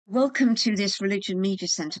Welcome to this Religion Media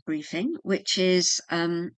Centre briefing, which is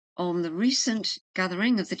on the recent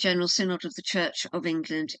gathering of the General Synod of the Church of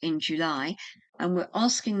England in July. And we're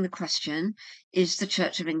asking the question, is the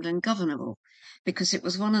Church of England governable? Because it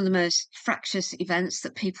was one of the most fractious events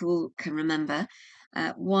that people can remember.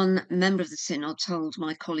 One member of the Synod told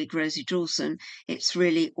my colleague Rosie Dawson, it's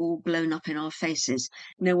really all blown up in our faces.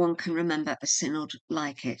 No one can remember a Synod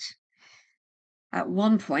like it. At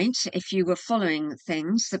one point, if you were following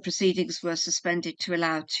things, the proceedings were suspended to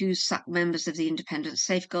allow two sacked members of the Independent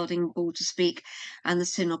Safeguarding Board to speak, and the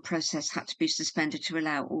synod process had to be suspended to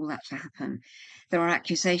allow all that to happen. There are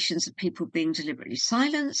accusations of people being deliberately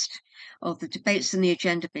silenced, of the debates and the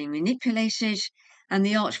agenda being manipulated, and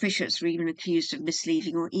the archbishops were even accused of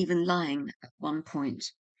misleading or even lying at one point.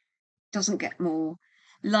 Doesn't get more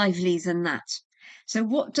lively than that. So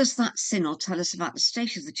what does that synod tell us about the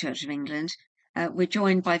state of the Church of England? We're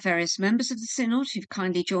joined by various members of the synod who've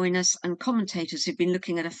kindly joined us, and commentators who've been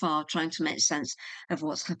looking at afar trying to make sense of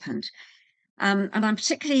what's happened. And I'm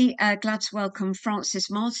particularly glad to welcome Francis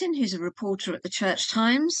Martin, who's a reporter at the Church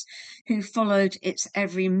Times, who followed its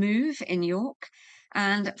every move in York.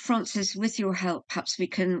 And Francis, with your help, perhaps we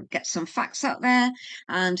can get some facts out there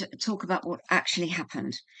and talk about what actually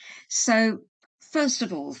happened. So, first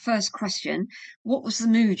of all, first question, what was the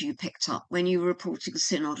mood you picked up when you were reporting the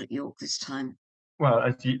synod at York this time? Well,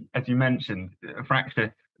 as you mentioned,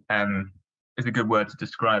 fractious is a good word to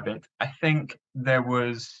describe it. I think there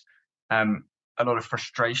was a lot of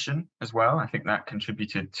frustration as well. I think that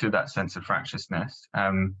contributed to that sense of fractiousness.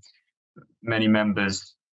 Many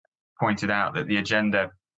members pointed out that the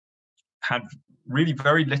agenda had really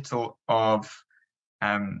very little of,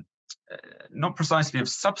 not precisely of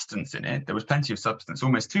substance in it. There was plenty of substance,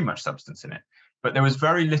 almost too much substance in it, but there was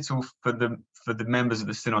very little for the members of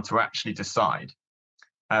the synod to actually decide.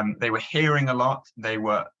 They were hearing a lot. They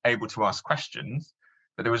were able to ask questions,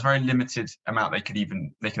 but there was very limited amount they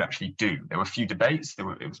could actually do. There were a few debates.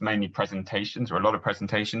 It was mainly presentations, or a lot of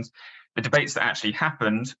presentations. The debates that actually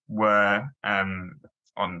happened were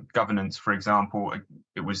on governance, for example.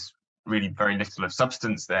 It was really very little of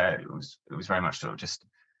substance there. It was very much sort of just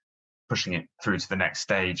pushing it through to the next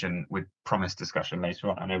stage, and with promised discussion later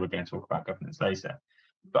on. I know we're going to talk about governance later,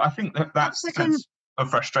 but I think that sense of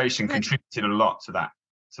frustration contributed a lot to that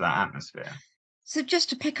atmosphere. So just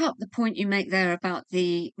to pick up the point you make there about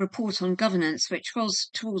the report on governance, which was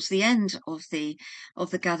towards the end of the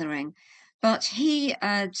gathering, but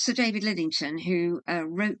Sir David Lidington, who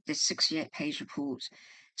wrote this 68-page report,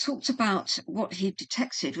 talked about what he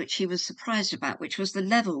detected, which he was surprised about, which was the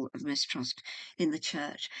level of mistrust in the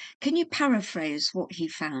church. Can you paraphrase what he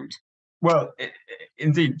found? Well,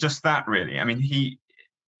 indeed, just that really. I mean,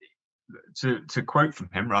 to quote from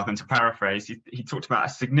him rather than to paraphrase, he talked about a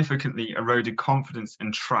significantly eroded confidence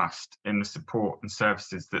and trust in the support and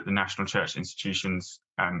services that the national church institutions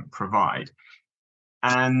provide,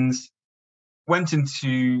 and went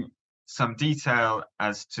into some detail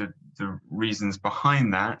as to the reasons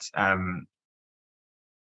behind that.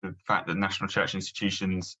 The fact that national church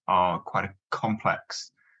institutions are quite a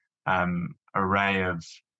complex array of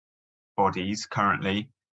bodies currently,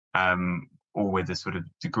 or with a sort of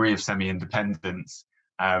degree of semi-independence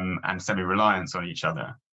and semi-reliance on each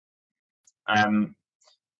other.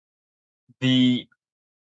 The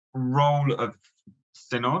role of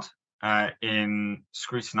Synod in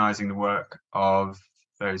scrutinising the work of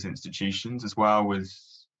those institutions, as well,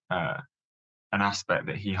 was an aspect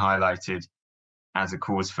that he highlighted as a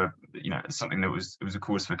cause for, something that was a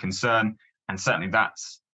cause for concern, and certainly that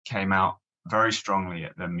came out very strongly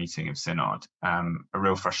at the meeting of Synod. A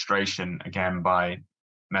real frustration again by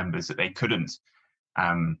members that they couldn't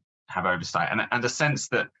have oversight, and a sense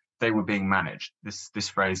that they were being managed. This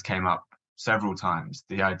phrase came up several times,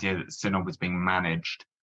 the idea that the Synod was being managed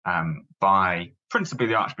by principally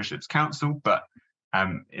the Archbishop's Council, but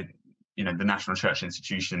the national church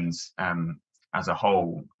institutions as a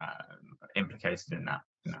whole implicated in that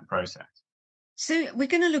process. So we're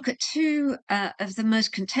going to look at two of the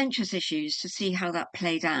most contentious issues to see how that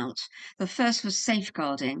played out. The first was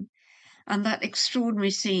safeguarding, and that extraordinary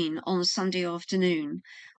scene on Sunday afternoon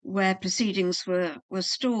where proceedings were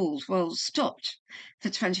stopped for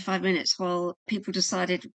 25 minutes while people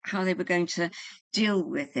decided how they were going to deal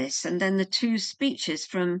with this. And then the two speeches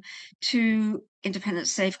from two Independent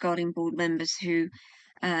Safeguarding Board members who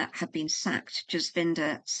had been sacked,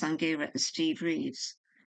 Jasvinder Sangira and Steve Reeves.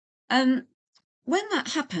 When that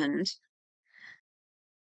happened,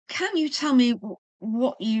 can you tell me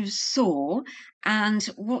what you saw and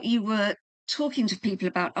what you were talking to people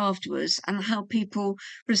about afterwards, and how people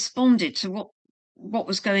responded to what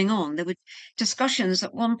was going on. There were discussions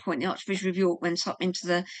at one point. The Archbishop of York went up into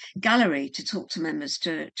the gallery to talk to members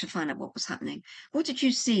to find out what was happening. What did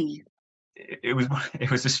you see? It was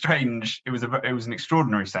an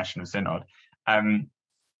extraordinary session of Synod.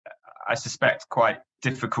 I suspect quite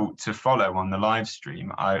difficult to follow on the live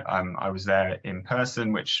stream. I was there in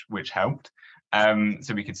person, which helped,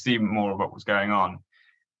 so we could see more of what was going on.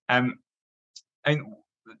 And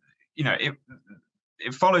you know,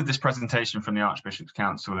 it followed this presentation from the Archbishop's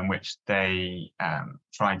Council in which they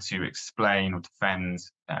tried to explain or defend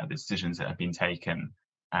the decisions that had been taken,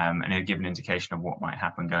 and give an indication of what might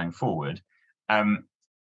happen going forward.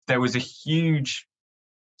 There was a huge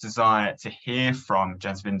desire to hear from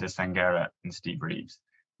Jasvinder Sangera and Steve Reeves.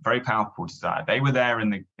 Very palpable desire. They were there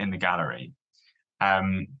in the gallery,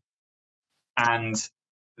 and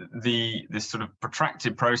this sort of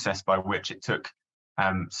protracted process by which it took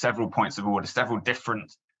several points of order, several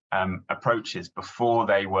different approaches before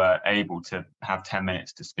they were able to have 10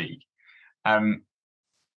 minutes to speak.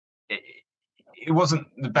 It wasn't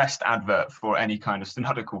the best advert for any kind of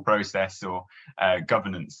synodical process or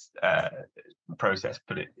governance process,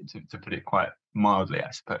 to put it quite mildly, I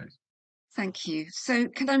suppose. Thank you. So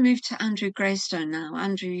can I move to Andrew Graystone now?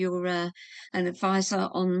 Andrew, you're an advisor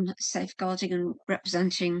on safeguarding and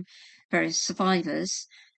representing various survivors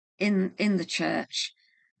in the church.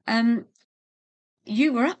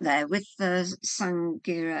 You were up there with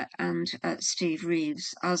Sangera and Steve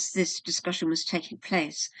Reeves as this discussion was taking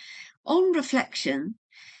place. On reflection,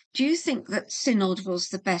 do you think that Synod was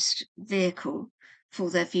the best vehicle for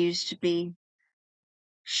their views to be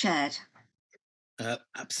shared?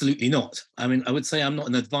 Absolutely not. I mean, I would say I'm not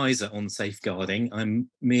an advisor on safeguarding. I'm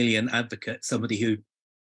merely an advocate, somebody who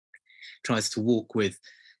tries to walk with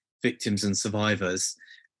victims and survivors.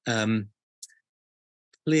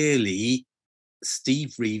 Clearly,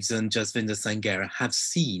 Steve Reeves and Jasvinder Sangera have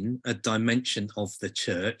seen a dimension of the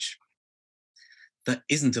church that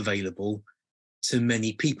isn't available to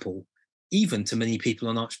many people, even to many people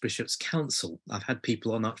on Archbishop's Council. I've had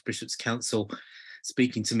people on Archbishop's Council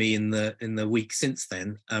speaking to me in the week since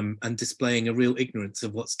then, and displaying a real ignorance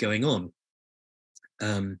of what's going on.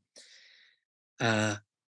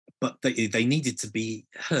 But they needed to be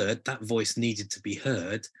heard. That voice needed to be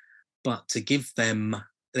heard. But to give them,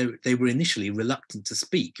 they were initially reluctant to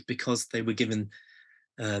speak because they were given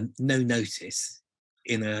no notice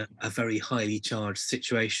in a very highly charged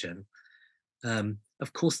situation.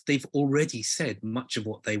 Of course, they've already said much of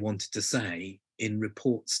what they wanted to say in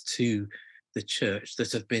reports to the church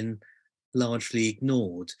that have been largely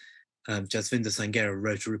ignored. Jasvinder Sangera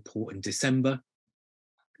wrote a report in December.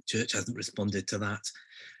 The church hasn't responded to that.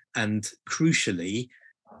 And crucially,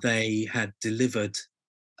 they had delivered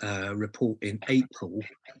a report in April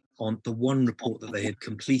on the one report that they had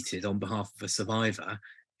completed on behalf of a survivor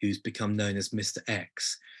who's become known as Mr.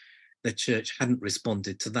 X. The church hadn't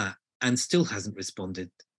responded to that and still hasn't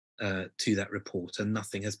responded to that report, and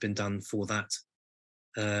nothing has been done for that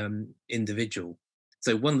individual.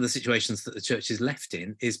 So one of the situations that the church is left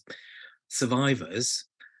in is survivors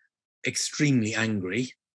extremely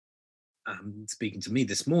angry, speaking to me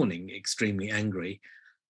this morning, extremely angry,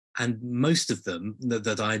 and most of them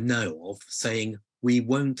that I know of saying we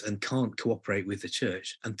won't and can't cooperate with the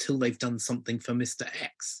church until they've done something for Mr.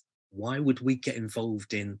 X. Why would we get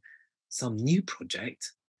involved in some new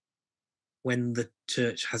project when the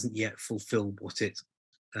church hasn't yet fulfilled what it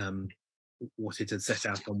had set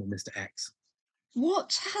out on with Mr. X?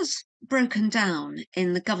 What has broken down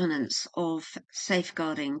in the governance of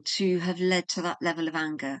safeguarding to have led to that level of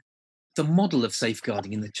anger? The model of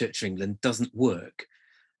safeguarding in the Church of England doesn't work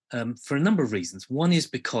for a number of reasons. One is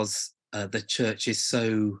because the church is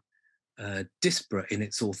so disparate in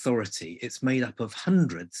its authority. It's made up of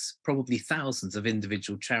hundreds, probably thousands of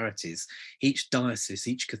individual charities. Each diocese,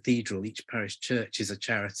 each cathedral, each parish church is a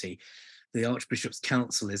charity. The Archbishop's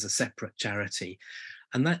Council is a separate charity.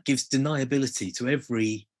 And that gives deniability to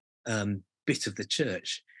every bit of the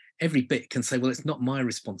church. Every bit can say, well, it's not my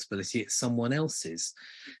responsibility, it's someone else's.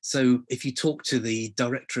 So if you talk to the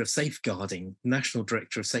Director of Safeguarding, National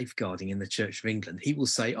Director of Safeguarding in the Church of England, he will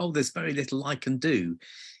say, oh, there's very little I can do.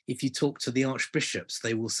 If you talk to the archbishops,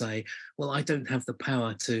 they will say, well, I don't have the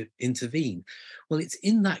power to intervene. Well, it's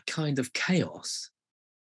in that kind of chaos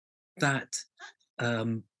that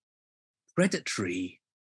predatory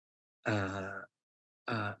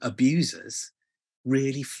abusers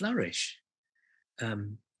really flourish.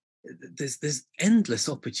 There's endless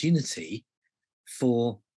opportunity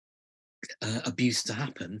for abuse to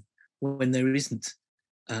happen when there isn't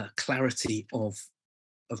clarity of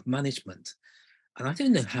management, and I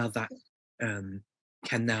don't know how that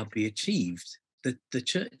can now be achieved. the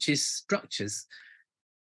church's structures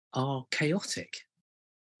are chaotic.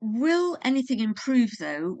 Will anything improve,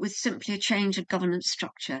 though, with simply a change of governance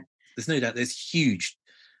structure? There's no doubt there's huge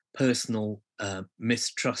personal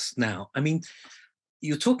mistrust now. I mean,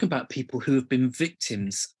 you're talking about people who have been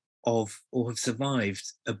victims of or have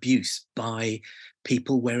survived abuse by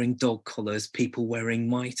people wearing dog collars, people wearing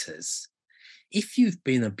mitres. If you've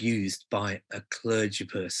been abused by a clergy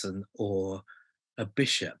person or a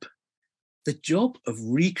bishop, the job of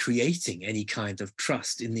recreating any kind of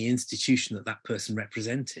trust in the institution that that person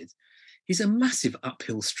represented is a massive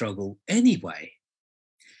uphill struggle anyway.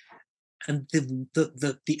 And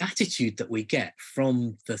the attitude that we get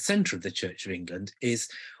from the centre of the Church of England is,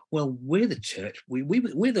 well, we're the church,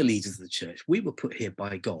 we're the leaders of the church, we were put here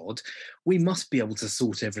by God, we must be able to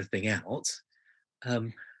sort everything out.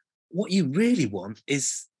 What you really want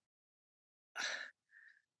is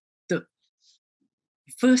that,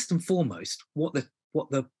 first and foremost, what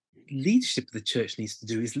the leadership of the church needs to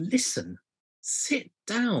do is listen, sit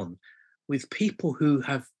down with people who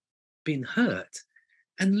have been hurt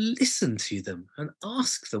and listen to them and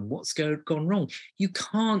ask them what's gone wrong. You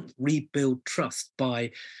can't rebuild trust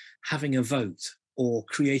by having a vote or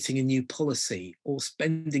creating a new policy or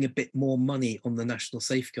spending a bit more money on the national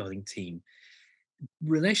safeguarding team.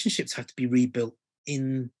 Relationships have to be rebuilt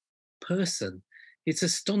in person. It's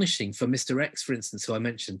astonishing for Mr. X, for instance, who I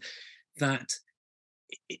mentioned, that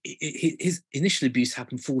his initial abuse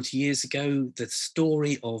happened 40 years ago. The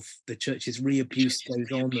story of the church's re-abuse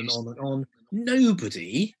goes on and on and on.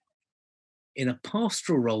 Nobody in a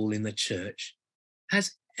pastoral role in the church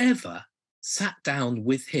has ever sat down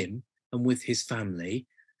with him and with his family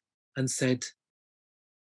and said,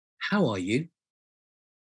 how are you?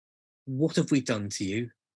 What have we done to you?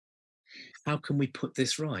 How can we put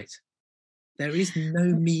this right? There is no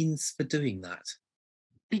means for doing that.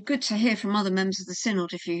 Be good to hear from other members of the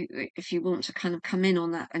Synod if you want to kind of come in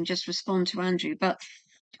on that and just respond to Andrew. But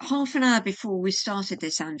half an hour before we started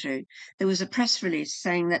this, Andrew, there was a press release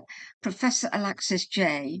saying that Professor Alexis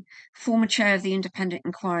Jay, former chair of the Independent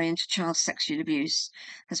Inquiry into Child Sexual Abuse,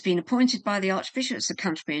 has been appointed by the Archbishops of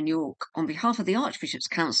Canterbury and York on behalf of the Archbishops'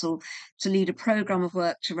 Council to lead a programme of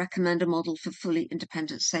work to recommend a model for fully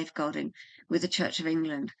independent safeguarding with the Church of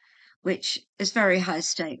England, which is very high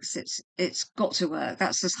stakes. It's got to work.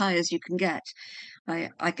 That's as high as you can get,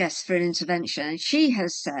 I guess, for an intervention. And she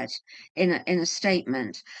has said in a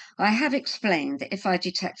statement, I have explained that if I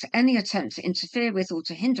detect any attempt to interfere with or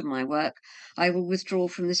to hinder my work, I will withdraw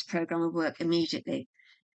from this programme of work immediately.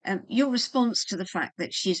 Your response to the fact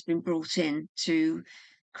that she's been brought in to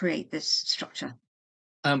create this structure?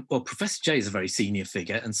 Well, Professor Jay is a very senior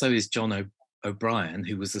figure, and so is John O'Brien,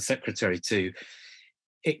 who was the secretary to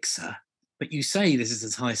ICSA. But you say this is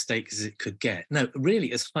as high stakes as it could get. No,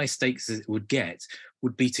 really, as high stakes as it would get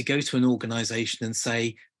would be to go to an organisation and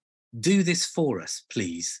say, do this for us,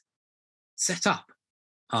 please. Set up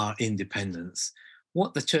our independence.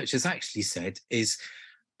 What the church has actually said is,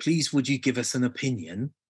 please, would you give us an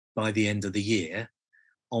opinion by the end of the year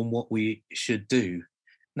on what we should do?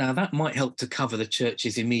 Now, that might help to cover the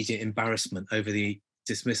church's immediate embarrassment over the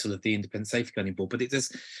dismissal of the Independent Safeguarding Board, but it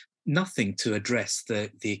does nothing to address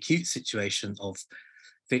the acute situation of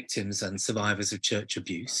victims and survivors of church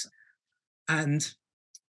abuse. And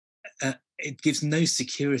it gives no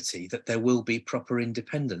security that there will be proper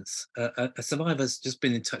independence. A survivor's just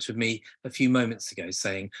been in touch with me a few moments ago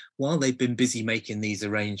saying, while they've been busy making these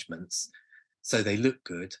arrangements so they look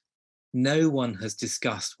good, no one has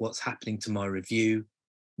discussed what's happening to my review.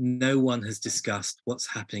 No one has discussed what's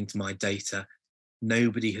happening to my data.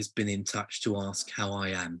 Nobody has been in touch to ask how I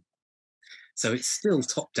am. So it's still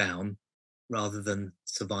top down rather than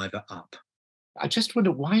survivor up. I just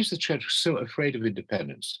wonder, why is the church so afraid of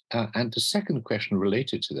independence? And the second question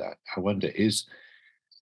related to that, I wonder, is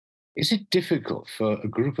it difficult for a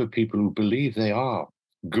group of people who believe they are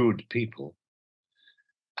good people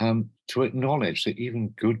to acknowledge that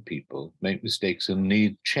even good people make mistakes and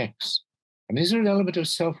need checks? I mean, is there an element of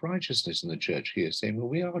self-righteousness in the church here, saying, well,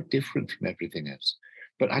 we are different from everything else?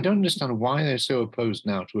 But I don't understand why they're so opposed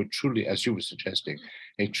now to a truly, as you were suggesting,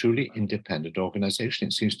 a truly independent organization.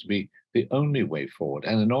 It seems to be the only way forward,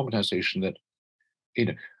 and an organization that,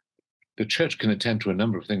 the church can attend to a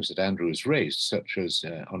number of things that Andrew has raised, such as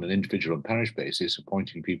on an individual and parish basis,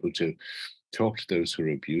 appointing people to talk to those who are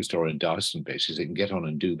abused, or in diocesan basis, they can get on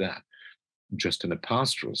and do that, just in a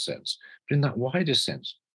pastoral sense. But in that wider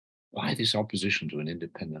sense, why this opposition to an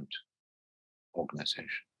independent organization?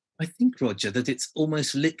 I think, Roger, that it's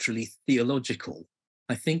almost literally theological.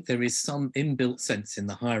 I think there is some inbuilt sense in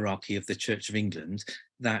the hierarchy of the Church of England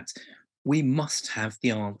that we must have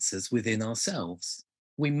the answers within ourselves.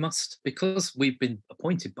 We must, because we've been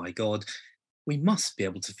appointed by God, we must be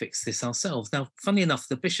able to fix this ourselves. Now, funny enough,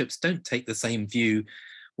 the bishops don't take the same view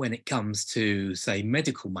when it comes to, say,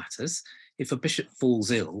 medical matters. If a bishop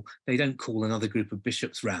falls ill, they don't call another group of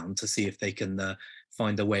bishops round to see if they can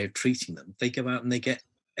find a way of treating them. They go out and they get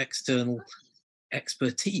external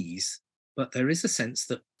expertise. But there is a sense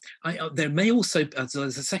that there may also,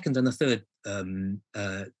 there's a second and a third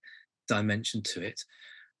dimension to it.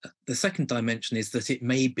 The second dimension is that it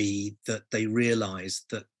may be that they realise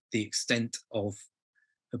that the extent of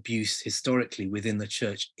abuse historically within the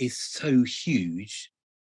church is so huge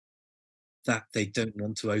that they don't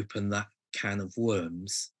want to open that can of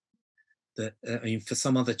worms. That I mean, for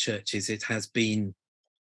some other churches, it has been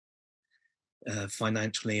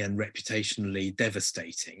financially and reputationally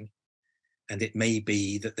devastating, and it may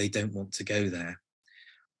be that they don't want to go there.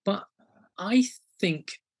 But I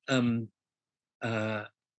think Andrew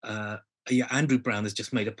Brown has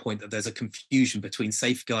just made a point that there's a confusion between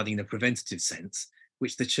safeguarding in a preventative sense,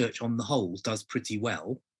 which the church on the whole does pretty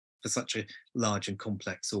well for such a large and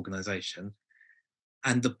complex organisation,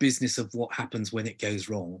 and the business of what happens when it goes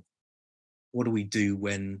wrong. What do we do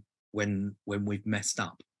when we've messed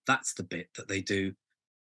up? That's the bit that they do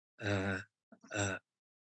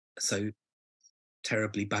so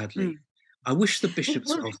terribly badly. I wish the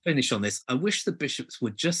bishops, I'll finish on this, I wish the bishops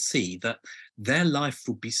would just see that their life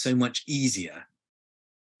would be so much easier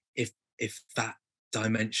if that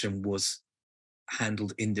dimension was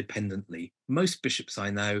handled independently. Most bishops I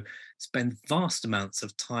know spend vast amounts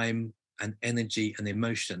of time and energy and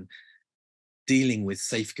emotion dealing with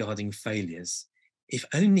safeguarding failures. If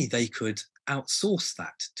only they could outsource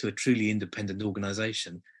that to a truly independent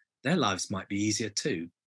organisation, their lives might be easier too.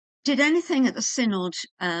 Did anything at the Synod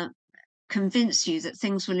convince you that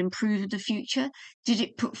things will improve in the future? Did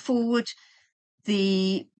it put forward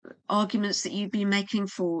the arguments that you've been making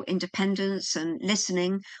for independence and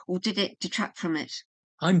listening, or did it detract from it?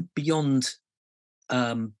 I'm beyond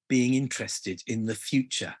being interested in the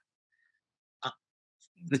future.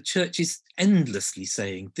 The church is endlessly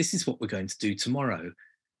saying, this is what we're going to do tomorrow.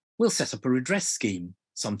 We'll set up a redress scheme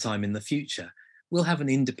sometime in the future. We'll have an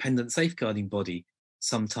independent safeguarding body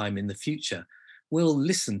sometime in the future. We'll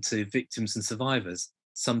listen to victims and survivors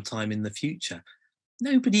sometime in the future.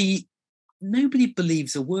 Nobody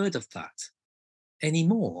believes a word of that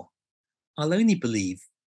anymore. I'll only believe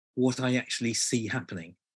what I actually see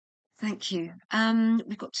happening. Thank you.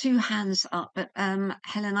 We've got two hands up, but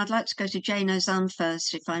Helen, I'd like to go to Jayne Ozanne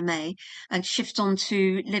first, if I may, and shift on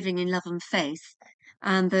to living in love and faith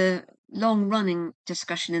and the long-running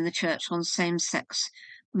discussion in the church on same-sex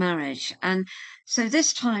marriage. And so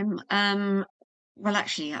this time, well,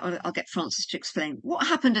 actually, I'll get Francis to explain. What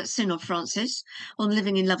happened at Synod, Francis, on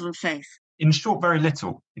living in love and faith? In short, very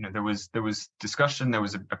little. You know, there was discussion, there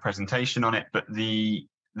was a presentation on it, but the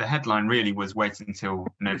headline really was wait until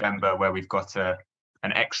November, where we've got an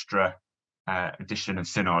extra edition of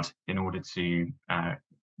Synod in order to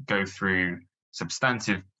go through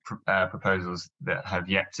substantive proposals that have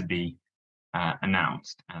yet to be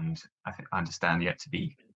announced, and I understand yet to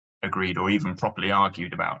be agreed or even properly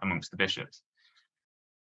argued about amongst the bishops.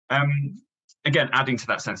 Again, adding to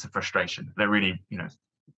that sense of frustration, they're really, you know,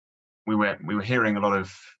 we were hearing a lot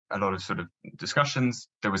of sort of discussions.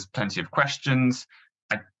 There was plenty of questions.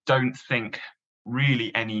 I don't think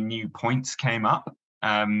really any new points came up.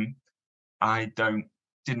 I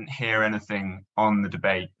didn't hear anything on the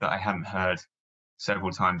debate that I hadn't heard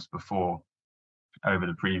several times before over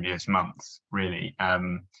the previous months, really,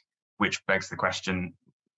 which begs the question,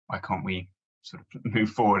 why can't we sort of move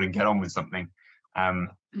forward and get on with something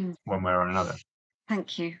one way or another?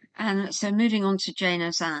 Thank you. And so moving on to Jayne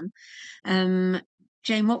Ozanne.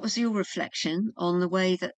 Jayne, what was your reflection on the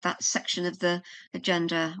way that section of the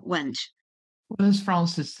agenda went? Well, as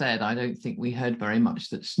Francis said, I don't think we heard very much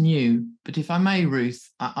that's new. But if I may, Ruth,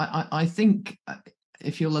 I think,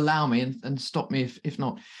 if you'll allow me, and stop me if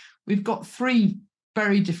not, we've got three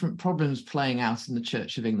very different problems playing out in the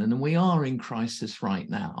Church of England, and we are in crisis right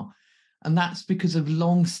now. And that's because of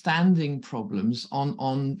long-standing problems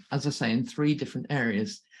on, as I say, in three different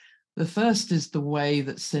areas. The first is the way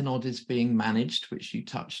that Synod is being managed, which you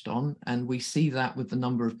touched on, and we see that with the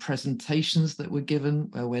number of presentations that were given,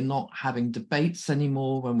 where we're not having debates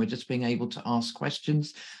anymore, when we're just being able to ask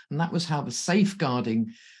questions. And that was how the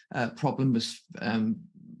safeguarding problem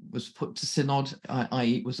was put to Synod,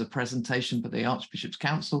 i.e. it was a presentation by the Archbishop's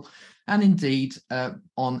Council, and indeed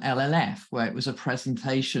on LLF, where it was a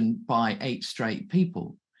presentation by 8 straight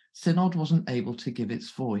people. Synod wasn't able to give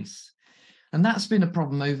its voice. And that's been a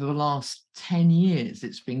problem over the last 10 years.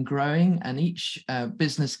 It's been growing, and each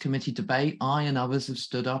business committee debate, I and others have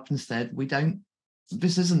stood up and said,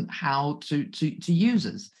 this isn't how to use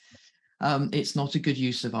us. It's not a good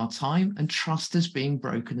use of our time, and trust is being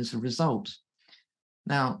broken as a result.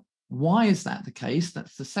 Now, why is that the case?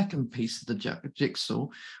 That's the second piece of the jigsaw,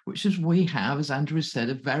 which is we have, as Andrew said,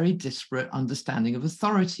 a very disparate understanding of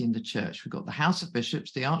authority in the church. We've got the House of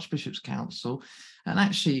Bishops, the Archbishop's Council, and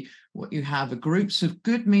actually what you have are groups of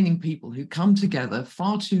good-meaning people who come together,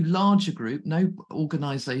 far too large a group. No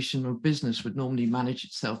organisation or business would normally manage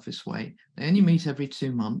itself this way. They only meet every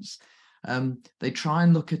 2 months. They try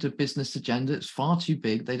and look at a business agenda. It's far too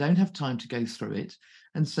big. They don't have time to go through it.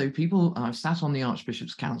 And so people, I've sat on the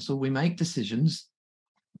Archbishop's Council, we make decisions,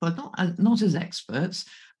 but not as experts,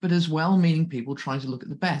 but as well-meaning people trying to look at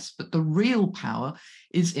the best. But the real power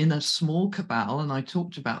is in a small cabal, and I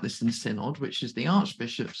talked about this in Synod, which is the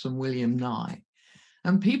Archbishops and William Nye.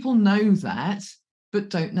 And people know that, but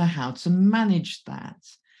don't know how to manage that.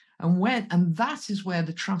 And that is where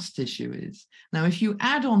the trust issue is. Now, if you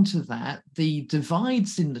add on to that the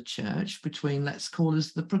divides in the church between, let's call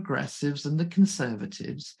us the progressives and the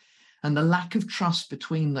conservatives, and the lack of trust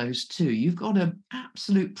between those two, you've got an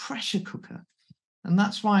absolute pressure cooker. And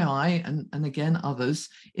that's why I, and again others,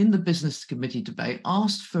 in the business committee debate,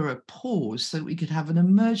 asked for a pause so we could have an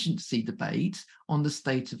emergency debate on the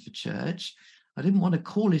state of the church. I didn't want to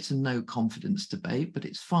call it a no confidence debate, but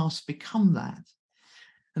it's fast become that.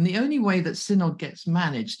 And the only way that Synod gets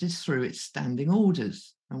managed is through its standing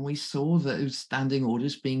orders. And we saw those standing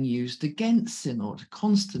orders being used against Synod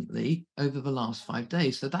constantly over the last 5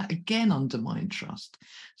 days. So that again undermined trust.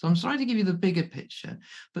 So I'm sorry to give you the bigger picture,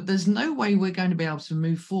 but there's no way we're going to be able to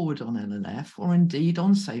move forward on LLF or indeed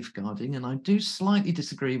on safeguarding. And I do slightly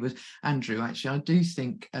disagree with Andrew. Actually, I do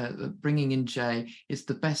think that bringing in Jay is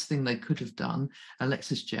the best thing they could have done,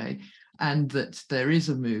 Alexis Jay, and that there is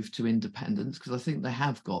a move to independence, because I think they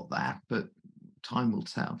have got that, but time will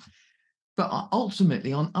tell. But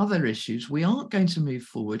ultimately, on other issues, we aren't going to move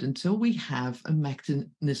forward until we have a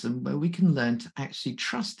mechanism where we can learn to actually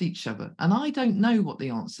trust each other. And I don't know what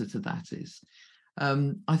the answer to that is.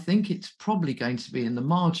 I think it's probably going to be in the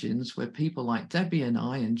margins where people like Debbie and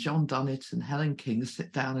I and John Dunnett and Helen King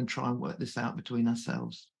sit down and try and work this out between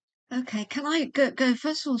ourselves. Okay, can I go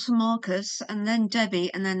first of all to Marcus and then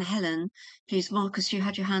Debbie and then Helen? Please, Marcus, you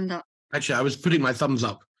had your hand up. Actually, I was putting my thumbs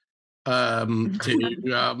up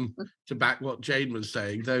to back what Jayne was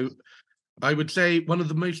saying, though I would say one of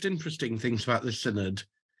the most interesting things about this synod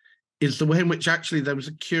is the way in which actually there was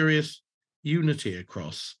a curious unity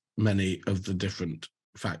across many of the different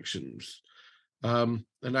factions. And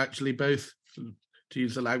actually both, to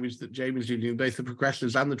use the language that Jayne was using, both the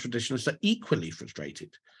progressives and the traditionalists are equally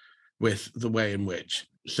frustrated with the way in which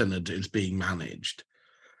synod is being managed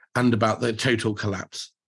and about the total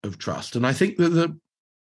collapse of trust. And I think that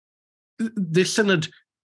this synod,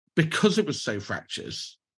 because it was so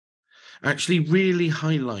fractious, actually really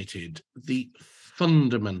highlighted the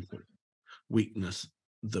fundamental weakness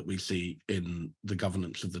that we see in the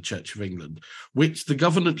governance of the Church of England, which the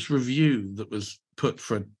governance review that was put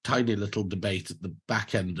for a tiny little debate at the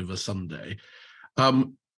back end of a Sunday,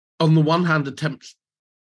 on the one hand attempts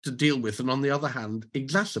to deal with, and on the other hand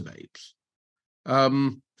exacerbates.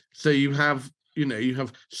 So you have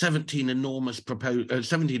 17 enormous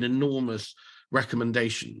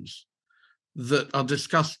recommendations that are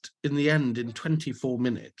discussed in the end in 24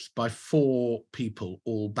 minutes by 4 people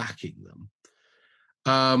all backing them.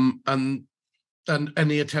 And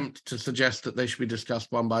any attempt to suggest that they should be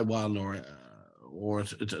discussed one by one or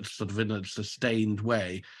sort of in a sustained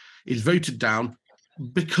way is voted down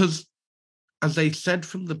because, as they said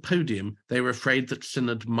from the podium, they were afraid that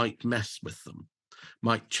Synod might mess with them,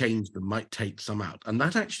 might change them, might take some out. And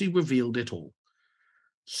that actually revealed it all.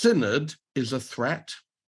 Synod is a threat.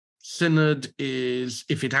 Synod is,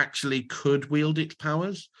 if it actually could wield its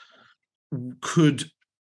powers, could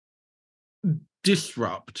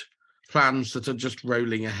disrupt plans that are just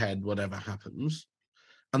rolling ahead, whatever happens.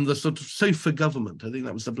 And the sort of sofa government, I think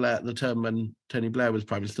that was the term when Tony Blair was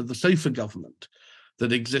Prime Minister, the sofa government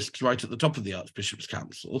that exists right at the top of the Archbishop's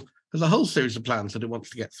Council has a whole series of plans that it wants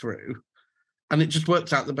to get through. And it just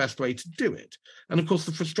works out the best way to do it. And of course,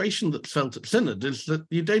 the frustration that's felt at Synod is that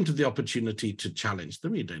you don't have the opportunity to challenge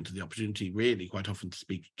them. You don't have the opportunity really quite often to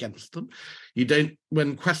speak against them. You don't,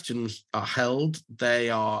 when questions are held, they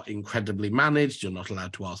are incredibly managed. You're not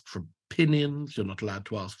allowed to ask for opinions. You're not allowed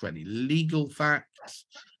to ask for any legal facts.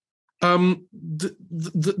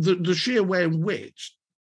 The sheer way in which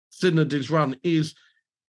Synod is run is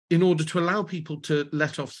in order to allow people to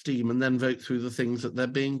let off steam and then vote through the things that they're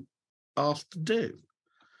being asked to do.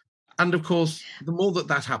 And of course, the more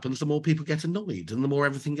that happens, the more people get annoyed and the more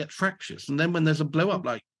everything gets fractious. And then when there's a blow up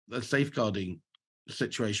like a safeguarding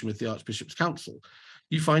situation with the Archbishop's Council,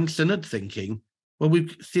 you find Synod thinking, well,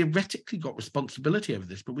 we've theoretically got responsibility over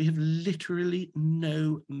this, but we have literally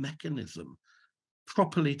no mechanism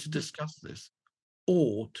properly to discuss this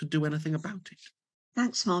or to do anything about it.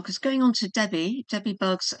 Thanks, Marcus. Going on to Debbie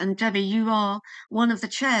Buggs. And Debbie, you are one of the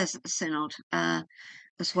chairs at the Synod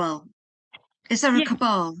as well. Is there a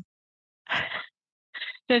cabal?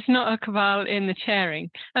 There's not a cabal in the chairing.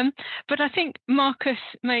 But I think Marcus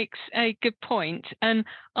makes a good point, and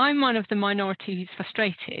I'm one of the minority who's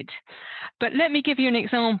frustrated. But let me give you an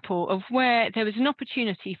example of where there was an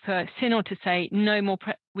opportunity for Synod to say, no more,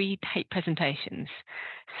 we hate presentations.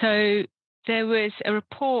 So there was a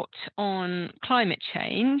report on climate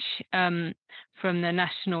change from the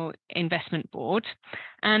National Investment Board,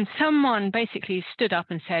 and someone basically stood up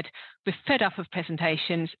and said, we're fed up of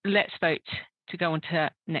presentations, let's vote to go on to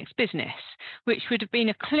next business, which would have been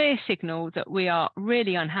a clear signal that we are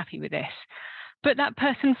really unhappy with this. But that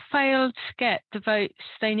person failed to get the votes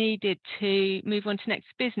they needed to move on to next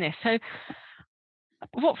business. So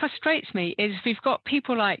what frustrates me is we've got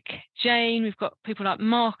people like Jayne, we've got people like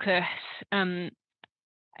Marcus,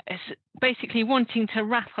 basically wanting to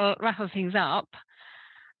rattle things up,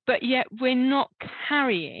 but yet we're not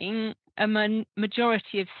carrying a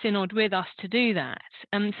majority of Synod with us to do that.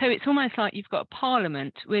 So it's almost like you've got a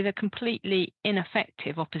parliament with a completely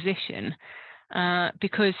ineffective opposition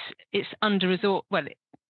because it's under-resourced. Well,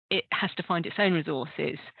 it has to find its own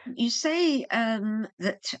resources. You say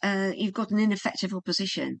that you've got an ineffective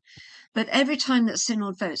opposition, but every time that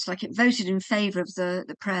Synod votes, like it voted in favour of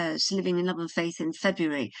the prayers, living in love and faith in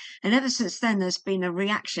February, and ever since then there's been a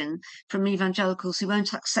reaction from evangelicals who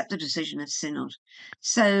won't accept the decision of Synod.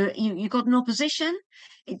 So you've got an opposition,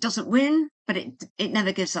 it doesn't win, but it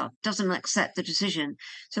never gives up, doesn't accept the decision.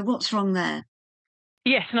 So what's wrong there?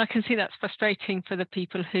 Yes, and I can see that's frustrating for the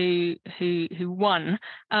people who won.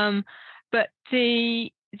 But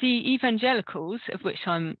the evangelicals, of which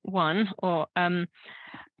I'm one, or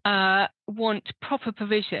want proper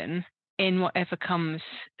provision in whatever comes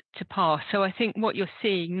to pass. So I think what you're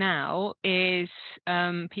seeing now is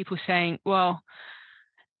people saying, well,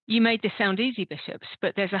 you made this sound easy, bishops,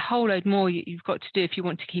 but there's a whole load more you've got to do if you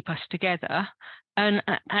want to keep us together. And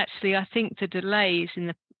actually, I think the delays in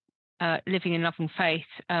the living in love and faith,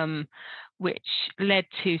 which led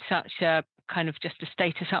to such a kind of just a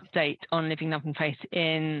status update on living love and faith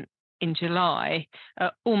in July,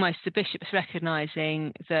 almost the bishops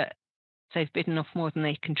recognising that they've bitten off more than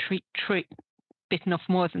they can bitten off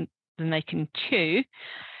more than they can chew.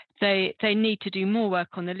 They need to do more work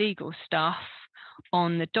on the legal stuff,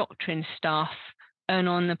 on the doctrine stuff, and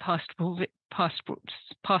on the pastoral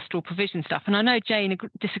provision stuff. And I know Jayne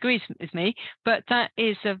disagrees with me, but that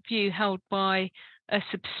is a view held by a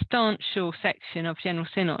substantial section of General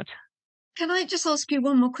Synod. Can I just ask you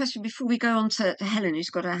one more question before we go on to Helen, who's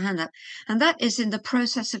got her hand up? And that is in the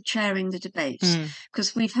process of chairing the debates,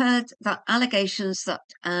 because we've heard that allegations that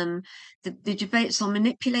the debates are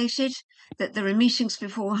manipulated, that there are meetings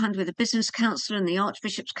beforehand with the business council and the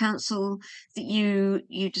Archbishop's Council, that you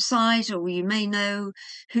decide, or you may know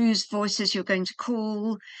whose voices you're going to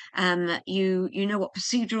call, you know what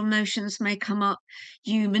procedural motions may come up,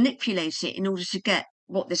 you manipulate it in order to get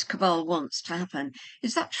what this cabal wants to happen.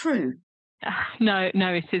 Is that true? No,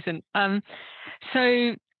 it isn't.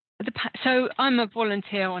 So I'm a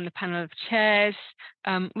volunteer on the panel of chairs.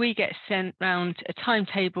 We get sent round a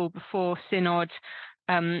timetable before Synod,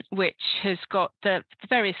 which has got the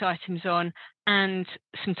various items on and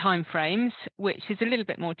some time frames, which is a little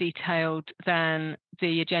bit more detailed than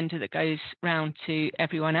the agenda that goes round to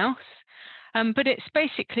everyone else. But it's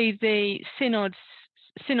basically the Synod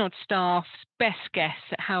staff's best guess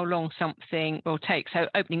at how long something will take. So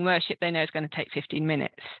opening worship, they know is going to take 15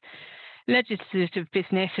 minutes. Legislative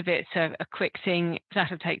business, if it's a quick thing,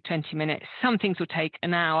 that'll take 20 minutes. Some things will take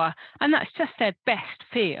an hour, and that's just their best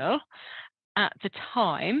feel at the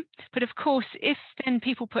time. But of course, if then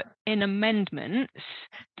people put in amendments,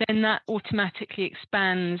 then that automatically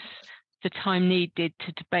expands the time needed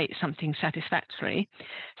to debate something satisfactorily.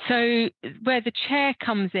 So where the chair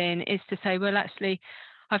comes in is to say, well, actually,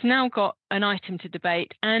 I've now got an item to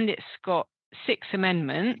debate and it's got 6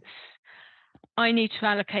 amendments. I need to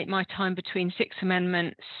allocate my time between 6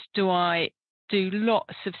 amendments. Do I do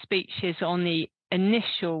lots of speeches on the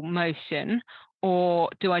initial motion, or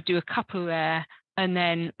do I do a couple there and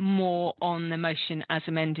then more on the motion as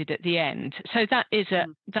amended at the end? So that is a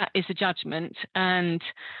judgment, and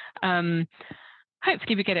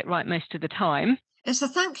hopefully we get it right most of the time. It's a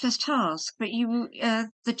thankless task, but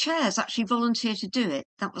the chairs actually volunteered to do it.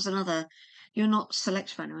 That was another. You're not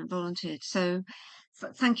selected by anyone, volunteered. So,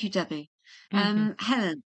 thank you, Debbie.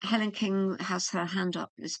 Helen King has her hand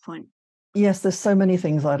up at this point. Yes, there's so many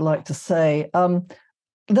things I'd like to say.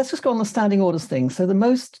 Let's just go on the standing orders thing. So the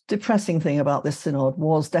most depressing thing about this synod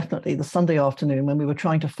was definitely the Sunday afternoon when we were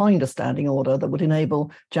trying to find a standing order that would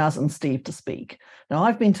enable Jazz and Steve to speak. Now,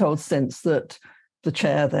 I've been told since that the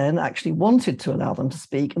chair then actually wanted to allow them to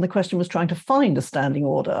speak, and the question was trying to find a standing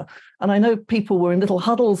order. And I know people were in little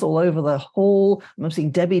huddles all over the hall. I'm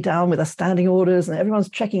seeing Debbie down with her standing orders, and everyone's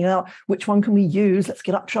checking out which one can we use. Let's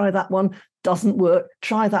get up, try that one. Doesn't work.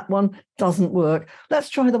 Try that one. Doesn't work. Let's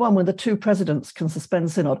try the one where the two presidents can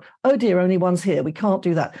suspend synod. Oh dear, only one's here. We can't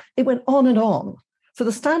do that. It went on and on. So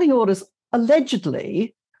the standing orders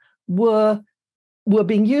allegedly were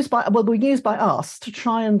being used by us to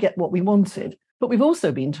try and get what we wanted. But we've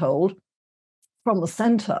also been told from the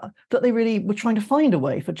centre that they really were trying to find a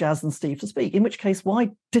way for Jazz and Steve to speak, in which case, why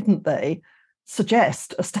didn't they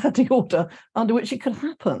suggest a standing order under which it could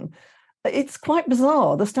happen? It's quite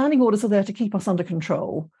bizarre. The standing orders are there to keep us under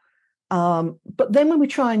control. But then when we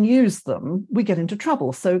try and use them, we get into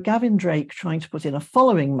trouble. So Gavin Drake trying to put in a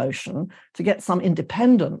following motion to get some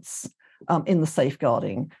independence in the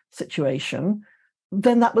safeguarding situation,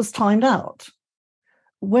 then that was timed out.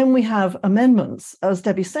 When we have amendments, as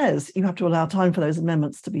Debbie says, you have to allow time for those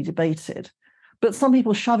amendments to be debated. But some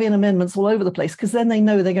people shove in amendments all over the place because then they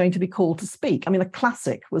know they're going to be called to speak. I mean, a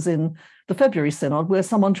classic was in the February synod where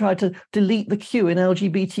someone tried to delete the Q in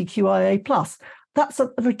LGBTQIA+. That's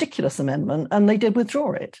a ridiculous amendment, and they did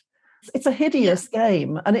withdraw it. It's a hideous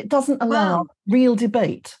game, and it doesn't allow real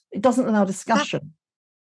debate. It doesn't allow discussion.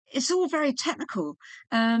 It's all very technical.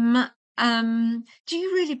 Do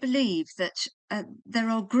you really believe that there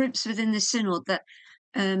are groups within the synod that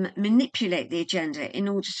manipulate the agenda in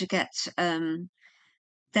order to get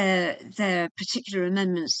their particular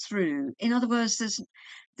amendments through? In other words,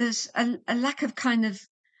 there's a lack of kind of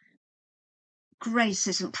grace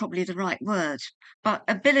isn't probably the right word, but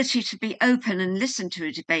ability to be open and listen to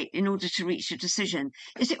a debate in order to reach a decision.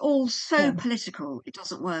 Is it all so political it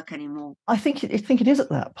doesn't work anymore? I think it is at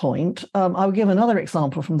that point. I will give another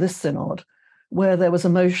example from this synod where there was a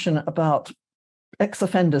motion about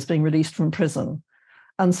ex-offenders being released from prison.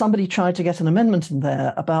 And somebody tried to get an amendment in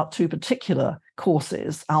there about two particular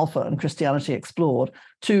courses, Alpha and Christianity Explored,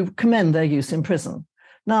 to commend their use in prison.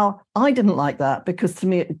 Now, I didn't like that because to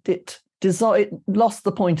me it lost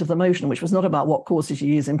the point of the motion, which was not about what courses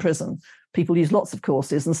you use in prison. People use lots of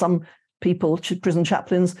courses, and some people, prison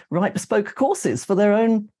chaplains, write bespoke courses for their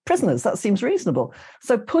own prisoners. That seems reasonable.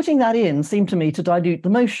 So putting that in seemed to me to dilute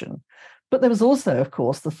the motion. But there was also, of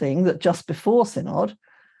course, the thing that just before Synod,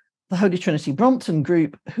 the Holy Trinity Brompton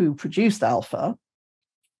group who produced Alpha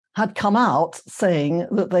had come out saying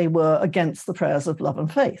that they were against the prayers of love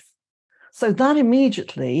and faith. So that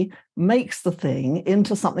immediately makes the thing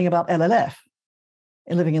into something about LLF,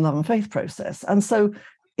 in Living in Love and Faith process. And so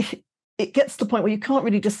it gets to the point where you can't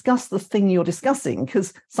really discuss the thing you're discussing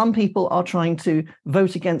because some people are trying to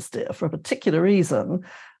vote against it for a particular reason.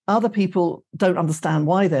 Other people don't understand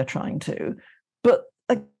why they're trying to. But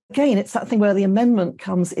again, it's that thing where the amendment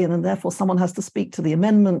comes in and therefore someone has to speak to the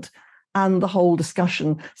amendment and the whole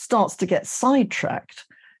discussion starts to get sidetracked.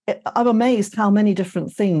 I'm amazed how many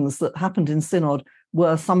different things that happened in Synod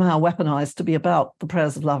were somehow weaponized to be about the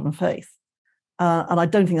prayers of love and faith. And I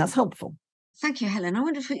don't think that's helpful. Thank you, Helen. I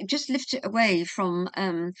wonder if we could just lift it away from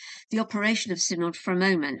the operation of Synod for a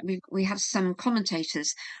moment. We have some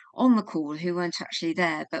commentators on the call who weren't actually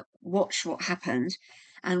there, but watched what happened.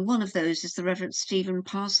 And one of those is the Reverend Stephen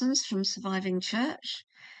Parsons from Surviving Church.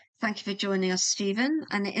 Thank you for joining us, Stephen.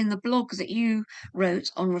 And in the blog that you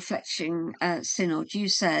wrote on Reflecting Synod, you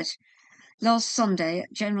said, last Sunday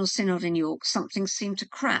at General Synod in York, something seemed to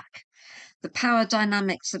crack. The power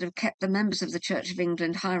dynamics that have kept the members of the Church of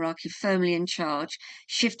England hierarchy firmly in charge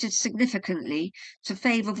shifted significantly to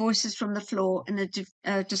favour voices from the floor in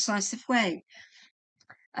a decisive way.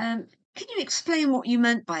 Can you explain what you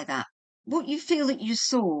meant by that? What you feel that you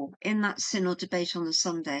saw in that Synod debate on the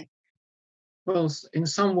Sunday? Well, in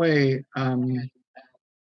some way, the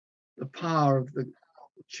power of the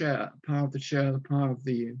chair, the power of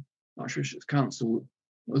the Archbishop's Council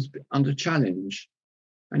was under challenge.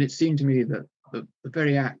 And it seemed to me that the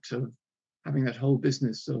very act of having that whole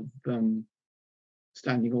business of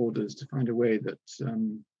standing orders to find a way that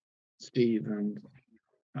Steve and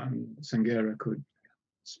Sangera could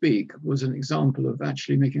speak was an example of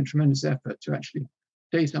actually making a tremendous effort to actually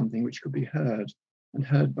say something which could be heard, and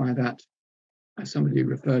heard by that, as somebody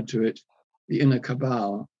referred to it, the inner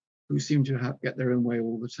cabal, who seem to get their own way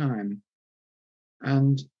all the time.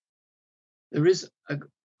 And there is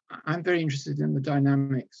I'm very interested in the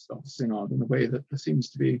dynamics of Synod and the way that there seems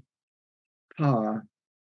to be power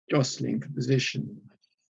jostling for position.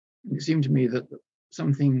 And it seemed to me that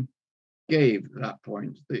something gave at that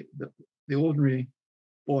point. The ordinary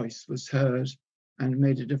voice was heard and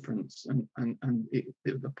made a difference, and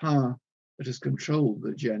the power that has controlled the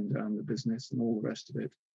agenda and the business and all the rest of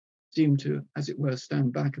it seemed to, as it were,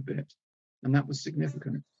 stand back a bit, and that was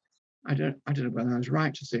significant. I don't know whether I was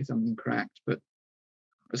right to say something cracked, but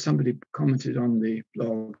somebody commented on the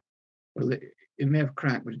blog, well, it may have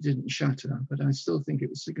cracked, but it didn't shatter. But I still think it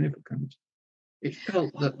was significant. It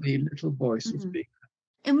felt that the little voice was big.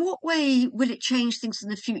 In what way will it change things in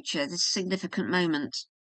the future, this significant moment?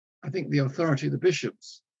 I think the authority of the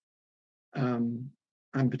bishops, and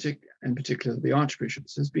in particular the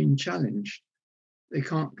archbishops, has been challenged. They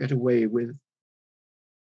can't get away with,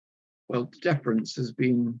 well, deference has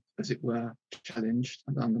been, as it were, challenged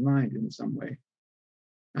and undermined in some way.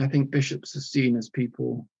 I think bishops are seen as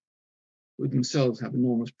people who themselves have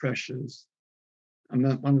enormous pressures. And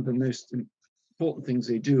one of the most important things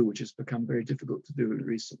they do, which has become very difficult to do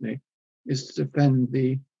recently, is to defend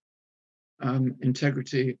the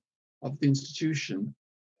integrity of the institution.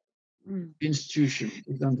 The institution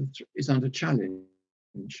is under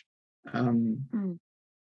challenge. And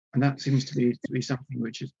that seems to be something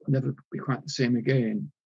which is never be quite the same again.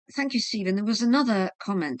 Thank you, Stephen. There was another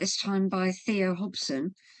comment, this time by Theo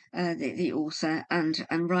Hobson, the author and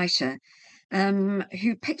writer,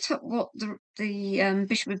 who picked up what the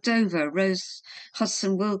Bishop of Dover, Rose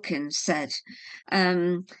Hudson Wilkins, said.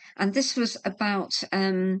 And this was about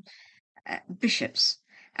bishops.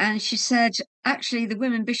 And she said, actually, the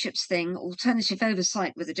women bishops thing, alternative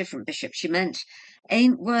oversight with a different bishop, she meant,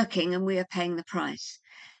 ain't working and we are paying the price.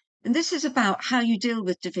 And this is about how you deal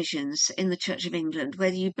with divisions in the Church of England,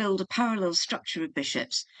 whether you build a parallel structure of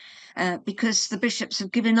bishops, because the bishops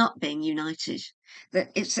have given up being united,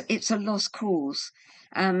 that it's a lost cause.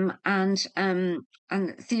 And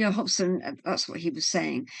Theo Hobson, that's what he was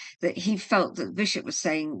saying, that he felt that the bishop was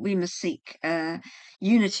saying we must seek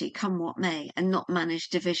unity come what may and not manage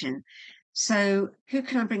division. So who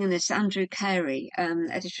can I bring in this? Andrew Carey,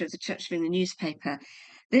 editor of the Church of England newspaper.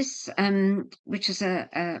 This, which is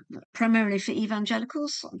primarily for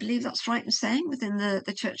evangelicals, I believe that's right in saying, within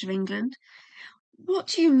the Church of England. What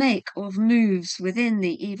do you make of moves within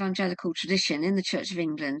the evangelical tradition in the Church of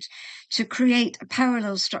England to create a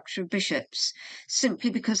parallel structure of bishops simply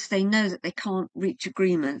because they know that they can't reach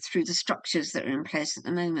agreement through the structures that are in place at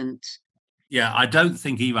the moment? Yeah, I don't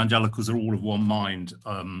think evangelicals are all of one mind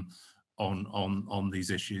on these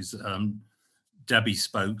issues. Debbie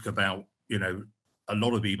spoke about, a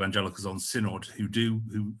lot of evangelicals on Synod who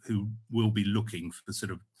will be looking for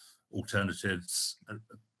sort of alternatives,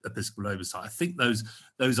 episcopal oversight. I think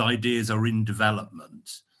those ideas are in development,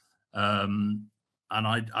 and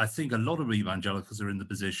I think a lot of evangelicals are in the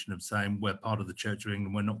position of saying we're part of the Church of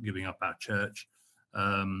England, we're not giving up our church,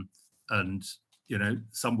 and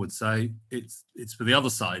some would say it's for the other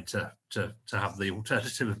side to have the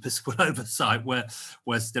alternative episcopal oversight where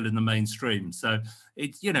we're still in the mainstream. So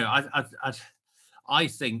it's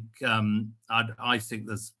I think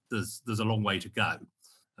there's a long way to go.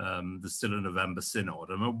 There's still a November Synod,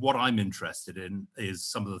 and what I'm interested in is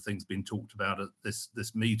some of the things being talked about at this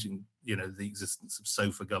meeting. The existence of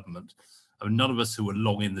sofa government. I mean, none of us who are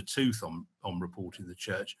long in the tooth on reporting the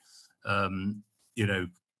church,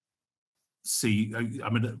 see. I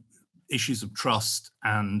mean, issues of trust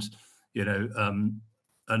and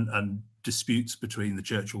and disputes between the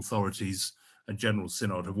church authorities and General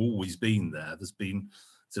Synod have always been there. There's been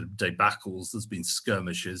sort of debacles, there's been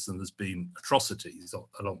skirmishes, and there's been atrocities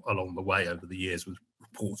along the way over the years, with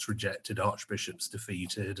reports rejected, archbishops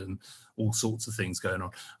defeated, and all sorts of things going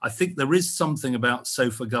on. I think there is something about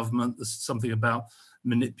sofa government, there's something about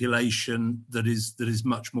manipulation that is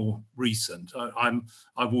much more recent.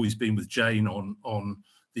 I've always been with Jayne on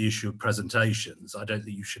the issue of presentations. I don't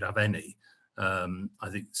think you should have any. I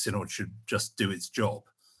think Synod should just do its job.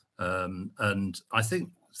 And I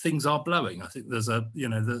think things are blowing. I think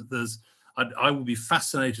I will be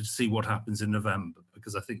fascinated to see what happens in November,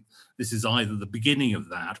 because I think this is either the beginning of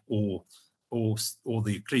that or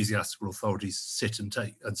the ecclesiastical authorities sit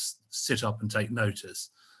up and take notice,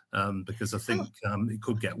 because I think it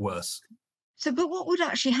could get worse. So, but what would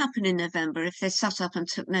actually happen in November if they sat up and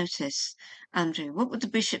took notice, Andrew? What would the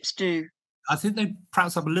bishops do? I think they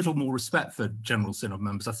perhaps have a little more respect for General Synod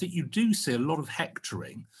members. I think you do see a lot of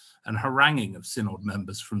hectoring and haranguing of Synod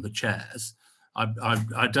members from the chairs.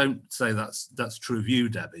 I don't say that's true of you,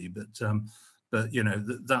 Debbie, but but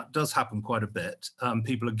that does happen quite a bit.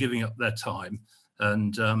 People are giving up their time,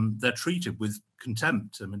 and they're treated with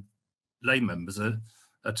contempt. I mean, lay members are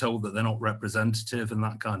told that they're not representative and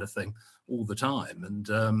that kind of thing all the time,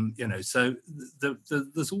 and so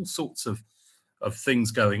there's all sorts of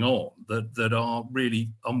things going on that are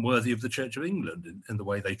really unworthy of the Church of England in the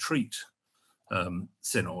way they treat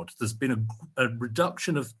Synod. There's been a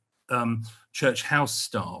reduction of church house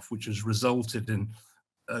staff, which has resulted in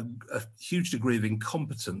a huge degree of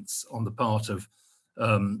incompetence on the part of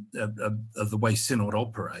the way Synod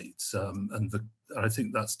operates, and I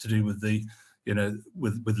think that's to do with the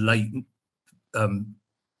with late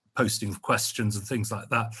posting of questions and things like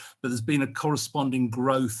that. But there's been a corresponding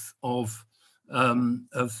growth of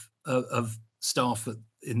staff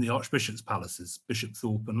in the Archbishop's palaces, Bishop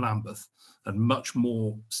Thorpe and Lambeth, and much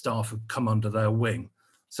more staff have come under their wing.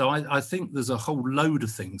 So I think there's a whole load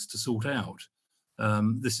of things to sort out.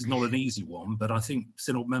 This is not an easy one, but I think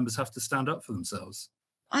Synod members have to stand up for themselves.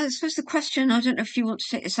 I suppose the question, I don't know if you want to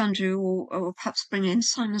take this, Andrew, or perhaps bring in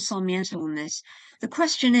Simon Sarmiento on this. The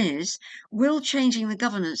question is, will changing the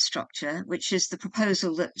governance structure, which is the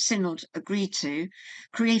proposal that Synod agreed to,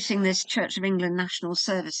 creating this Church of England National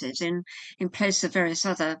Services in place of various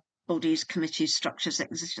other bodies, committees, structures that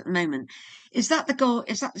exist at the moment, is that the goal?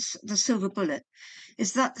 Is that the silver bullet?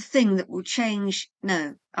 Is that the thing that will change?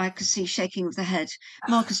 No, I could see shaking of the head.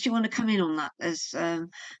 Marcus, do you want to come in on that and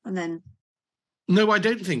then... No, I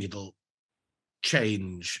don't think it'll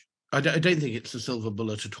change. I don't think it's a silver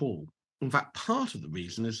bullet at all. In fact, part of the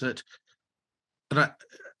reason is that, and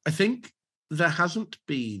I think there hasn't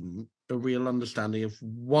been a real understanding of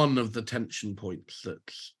one of the tension points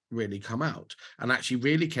that's really come out, and actually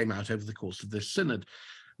really came out over the course of this synod,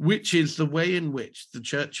 which is the way in which the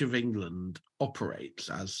Church of England operates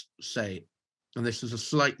as, say, and this is a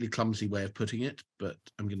slightly clumsy way of putting it, but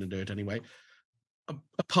I'm going to do it anyway,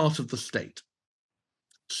 a part of the state.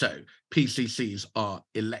 So PCCs are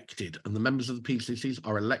elected, and the members of the PCCs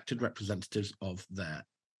are elected representatives of their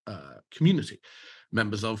community.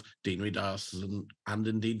 Members of deanery, diocesan, and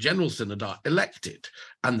indeed general synod are elected,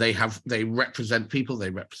 and they represent people. They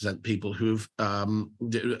represent people who've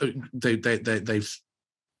they've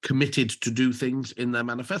committed to do things in their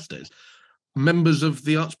manifestos. Members of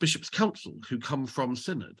the Archbishop's Council who come from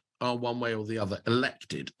synod are one way or the other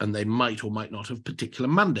elected, and they might or might not have particular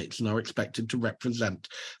mandates and are expected to represent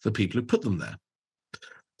the people who put them there.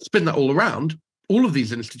 Spin that all around, all of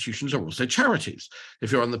these institutions are also charities.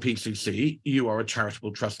 If you're on the PCC, you are a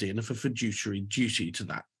charitable trustee and have a fiduciary duty to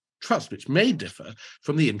that trust, which may differ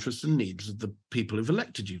from the interests and needs of the people who've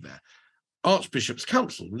elected you there. Archbishop's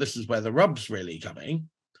Council, and this is where the rub's really coming,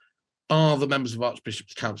 are the members of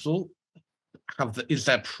Archbishop's Council is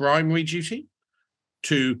their primary duty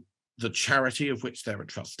to the charity of which they're a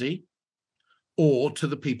trustee, or to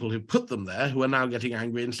the people who put them there, who are now getting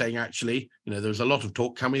angry and saying, actually, there's a lot of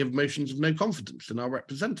talk, can we have motions of no confidence in our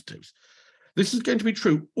representatives? This is going to be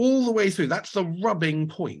true all the way through. That's the rubbing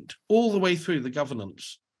point, all the way through the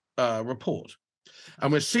governance report.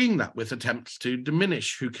 And we're seeing that with attempts to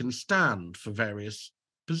diminish who can stand for various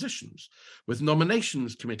positions, with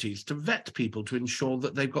nominations committees to vet people to ensure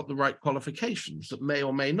that they've got the right qualifications that may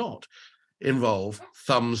or may not involve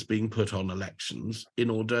thumbs being put on elections in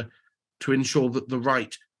order to ensure that the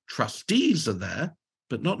right trustees are there,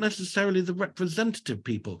 but not necessarily the representative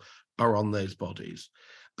people are on those bodies.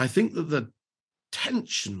 I think that the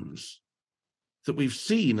tensions that we've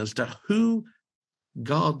seen as to who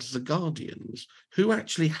guards the guardians, who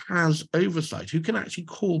actually has oversight, who can actually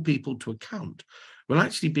call people to account, will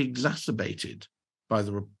actually be exacerbated by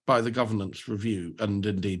the governance review and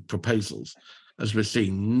indeed proposals, as we're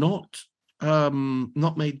seeing, not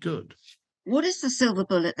made good. What is the silver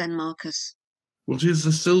bullet then, Marcus? What is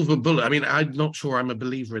the silver bullet? I mean, I'm not sure I'm a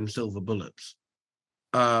believer in silver bullets.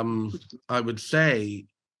 I would say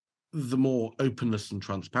the more openness and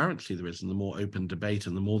transparency there is, and the more open debate,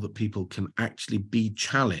 and the more that people can actually be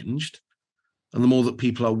challenged, and the more that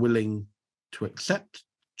people are willing to accept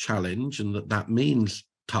challenge, and that means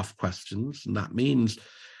tough questions, and that means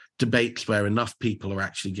debates where enough people are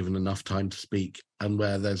actually given enough time to speak, and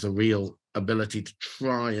where there's a real ability to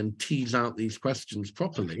try and tease out these questions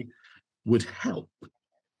properly, would help.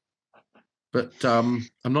 But I'm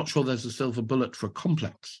not sure there's a silver bullet for a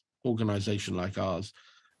complex organization like ours.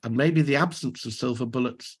 And maybe the absence of silver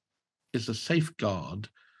bullets is a safeguard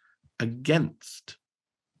against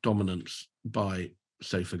dominance by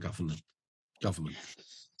sofa government.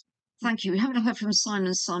 Thank you. We haven't heard from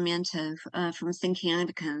Simon Sarmiento from Thinking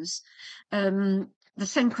Anglicans. The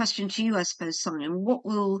same question to you, I suppose, Simon.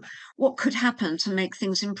 What could happen to make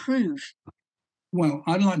things improve? Well,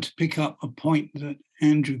 I'd like to pick up a point that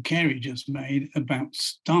Andrew Carey just made about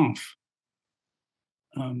staff,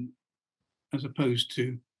 as opposed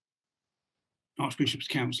to Archbishop's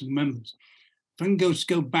Council members. If I can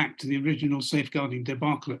go back to the original safeguarding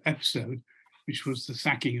debacle episode, which was the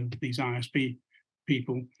sacking of these ISB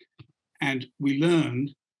people, and we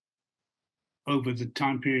learned over the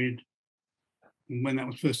time period when that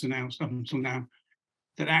was first announced up until now,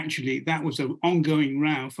 that actually that was an ongoing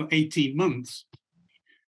row for 18 months.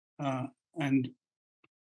 And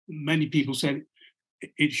many people said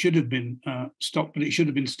it should have been stopped, but it should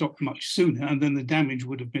have been stopped much sooner, and then the damage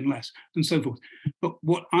would have been less, and so forth. But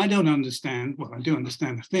what I don't understand, well, I do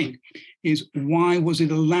understand, I think, is why was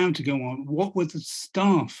it allowed to go on? What were the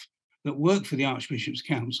staff that worked for the Archbishop's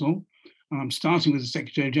Council, starting with the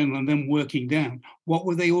Secretary General and then working down? What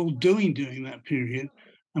were they all doing during that period,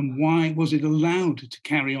 and why was it allowed to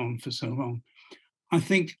carry on for so long? I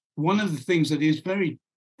think one of the things that is very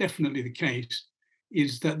definitely the case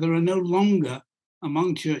is that there are no longer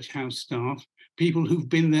among church house staff people who've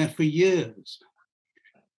been there for years.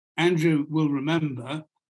 Andrew will remember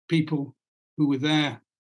people who were there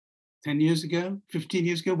 10 years ago, 15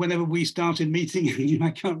 years ago, whenever we started meeting, I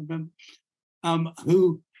can't remember,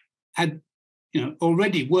 who had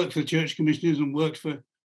already worked for church commissioners and worked for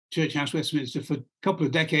Church House Westminster for a couple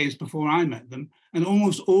of decades before I met them. And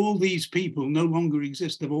almost all these people no longer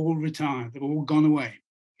exist. They've all retired. They've all gone away.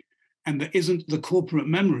 And there isn't the corporate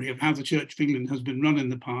memory of how the Church of England has been run in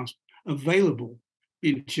the past available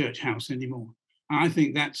in Church House anymore. I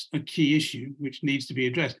think that's a key issue which needs to be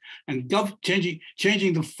addressed. And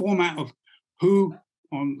changing the format of who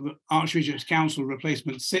on the Archbishop's Council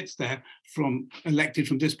replacement sits there, from elected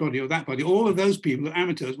from this body or that body, all of those people are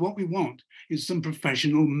amateurs. What we want is some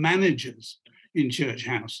professional managers in Church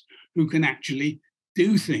House who can actually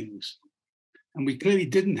do things. And we clearly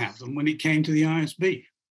didn't have them when it came to the ISB.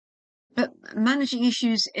 But managing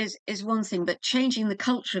issues is one thing, but changing the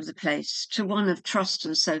culture of the place to one of trust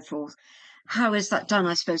and so forth, how is that done,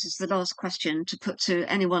 I suppose, is the last question to put to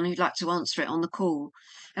anyone who'd like to answer it on the call.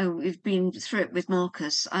 We've been through it with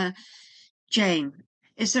Marcus. Jayne,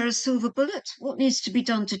 is there a silver bullet? What needs to be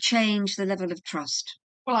done to change the level of trust?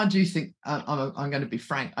 Well, I do think, I'm going to be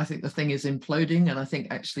frank, I think the thing is imploding, and I think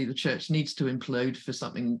actually the church needs to implode for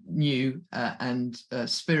something new and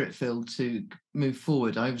spirit-filled to move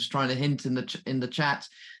forward. I was trying to hint in the chat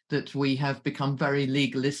that we have become very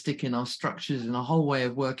legalistic in our structures and our whole way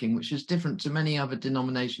of working, which is different to many other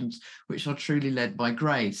denominations which are truly led by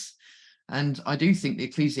grace. And I do think the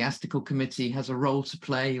Ecclesiastical Committee has a role to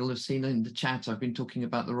play. You'll have seen in the chat, I've been talking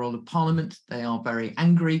about the role of Parliament. They are very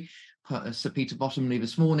angry. Sir Peter Bottomley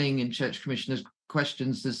this morning in Church Commissioners'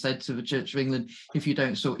 Questions has said to the Church of England, if you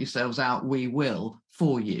don't sort yourselves out, we will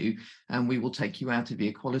for you, and we will take you out of the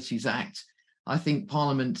Equalities Act. I think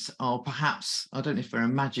Parliament are perhaps, I don't know if they're a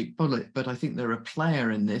magic bullet, but I think they're a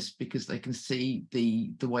player in this because they can see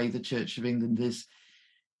the way the Church of England is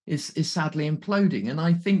sadly imploding. And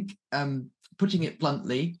I think, putting it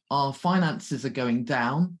bluntly, our finances are going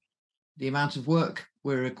down. The amount of work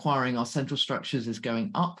we're requiring our central structures is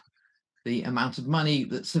going up. The amount of money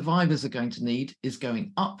that survivors are going to need is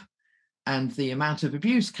going up. And the amount of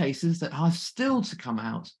abuse cases that have still to come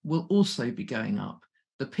out will also be going up.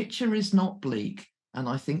 The picture is not bleak. And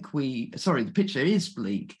I think the picture is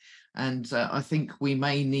bleak. And I think we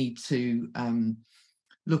may need to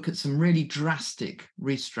look at some really drastic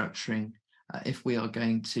restructuring if we are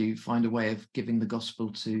going to find a way of giving the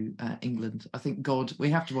gospel to England. I think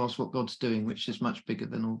we have to ask what God's doing, which is much bigger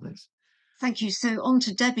than all this. Thank you. So on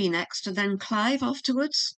to Debbie next, and then Clive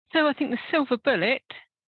afterwards. So I think the silver bullet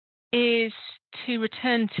is to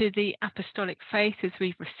return to the apostolic faith as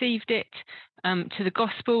we've received it, to the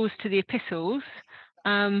Gospels, to the epistles,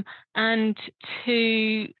 and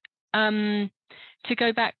to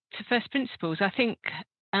go back to first principles. I think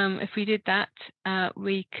if we did that,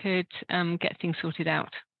 we could get things sorted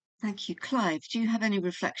out. Thank you. Clive, do you have any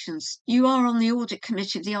reflections? You are on the audit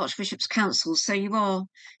committee of the Archbishop's Council, so you are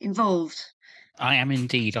involved. I am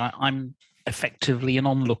indeed. I'm effectively an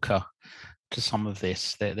onlooker to some of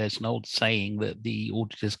this. There's an old saying that the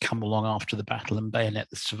auditors come along after the battle and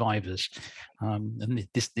bayonet the survivors. And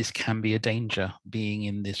this can be a danger, being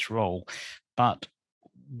in this role. But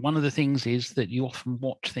one of the things is that you often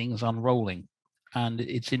watch things unrolling. And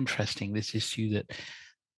it's interesting, this issue that,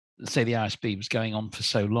 say, the ISB was going on for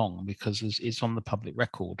so long, because it's on the public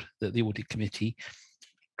record that the audit committee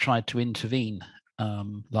tried to intervene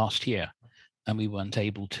last year, and we weren't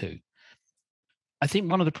able to. I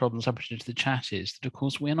think one of the problems I put into the chat is that, of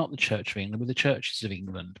course, we're not the Church of England, we're the Churches of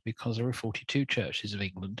England, because there are 42 Churches of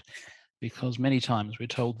England, because many times we're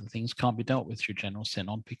told that things can't be dealt with through General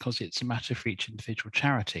Synod because it's a matter for each individual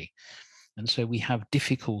charity. And so we have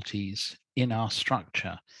difficulties in our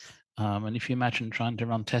structure. And if you imagine trying to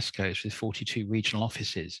run Tesco's with 42 regional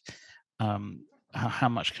offices, how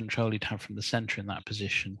much control you'd have from the centre in that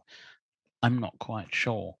position, I'm not quite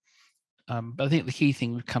sure. But I think the key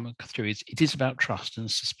thing we've come through is it is about trust and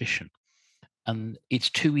suspicion. And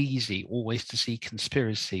it's too easy always to see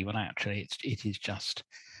conspiracy when actually it is just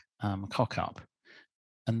cock up.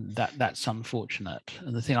 And that's unfortunate.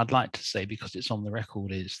 And the thing I'd like to say, because it's on the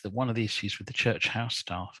record, is that one of the issues with the church house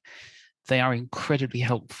staff, they are incredibly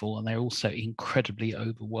helpful and they're also incredibly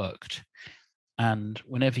overworked. And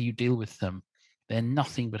whenever you deal with them, they're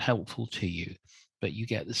nothing but helpful to you, but you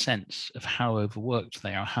get the sense of how overworked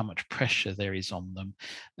they are, how much pressure there is on them,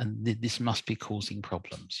 and this must be causing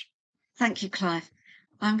problems. Thank you, Clive.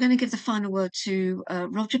 I'm going to give the final word to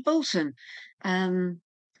Roger Bolton.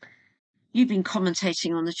 You've been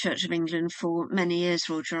commentating on the Church of England for many years,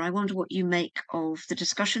 Roger. I wonder what you make of the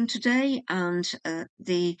discussion today and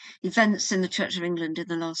the events in the Church of England in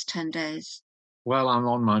the last 10 days. Well, I'm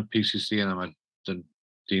on my PCC and I'm a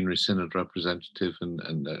Deanery Synod representative,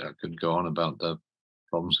 and I could go on about the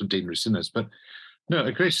problems of Deanery Synods. But no,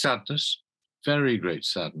 a great sadness, very great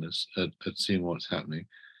sadness at seeing what's happening.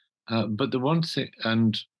 But the one thing,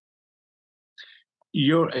 and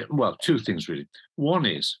two things really. One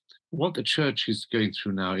is, what the church is going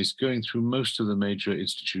through now is going through most of the major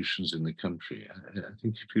institutions in the country. I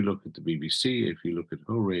think if you look at the BBC, if you look at a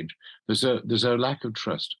whole range, there's a lack of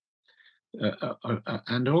trust.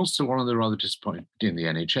 And also one of the rather disappointing in the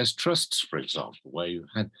NHS trusts, for example, where you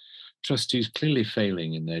had trustees clearly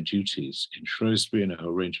failing in their duties in Shrewsbury and a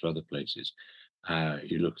whole range of other places.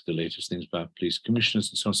 You look at the latest things about police commissioners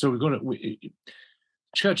and so on. So we've got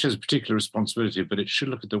church has a particular responsibility, but it should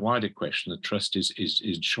look at the wider question that trust is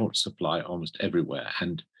in short supply almost everywhere.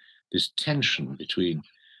 And this tension between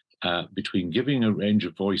giving a range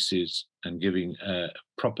of voices and giving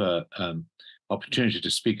proper opportunity to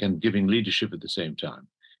speak and giving leadership at the same time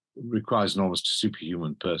requires an almost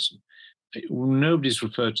superhuman person. Nobody's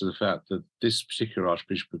referred to the fact that this particular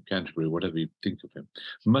Archbishop of Canterbury, whatever you think of him,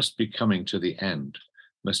 must be coming to the end,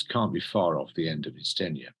 can't be far off the end of his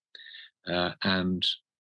tenure. And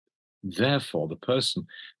therefore,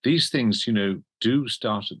 these things, do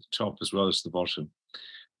start at the top as well as the bottom.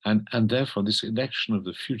 And therefore, this election of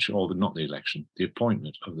the future, or not the election, the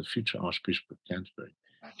appointment of the future Archbishop of Canterbury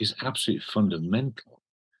is absolutely fundamental.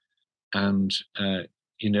 And,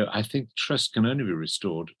 I think trust can only be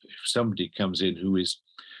restored if somebody comes in who is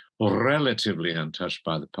relatively untouched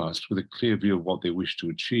by the past with a clear view of what they wish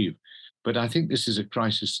to achieve. But I think this is a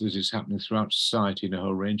crisis that is happening throughout society in a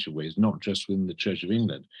whole range of ways, not just within the Church of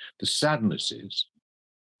England. The sadness is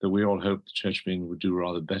that we all hope the Church of England would do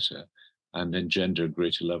rather better and engender a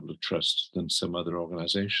greater level of trust than some other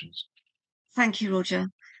organisations. Thank you, Roger.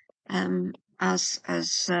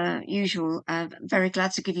 As usual, very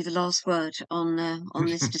glad to give you the last word on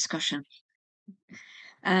this discussion.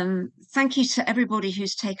 Thank you to everybody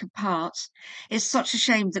who's taken part. It's such a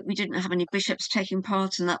shame that we didn't have any bishops taking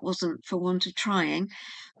part, and that wasn't for want of trying.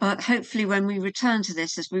 But hopefully when we return to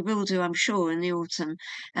this, as we will do, I'm sure, in the autumn,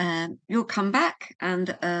 you'll come back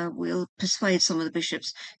and we'll persuade some of the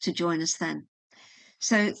bishops to join us then.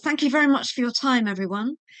 So thank you very much for your time,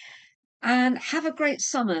 everyone. And have a great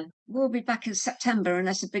summer. We'll be back in September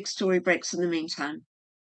unless a big story breaks in the meantime.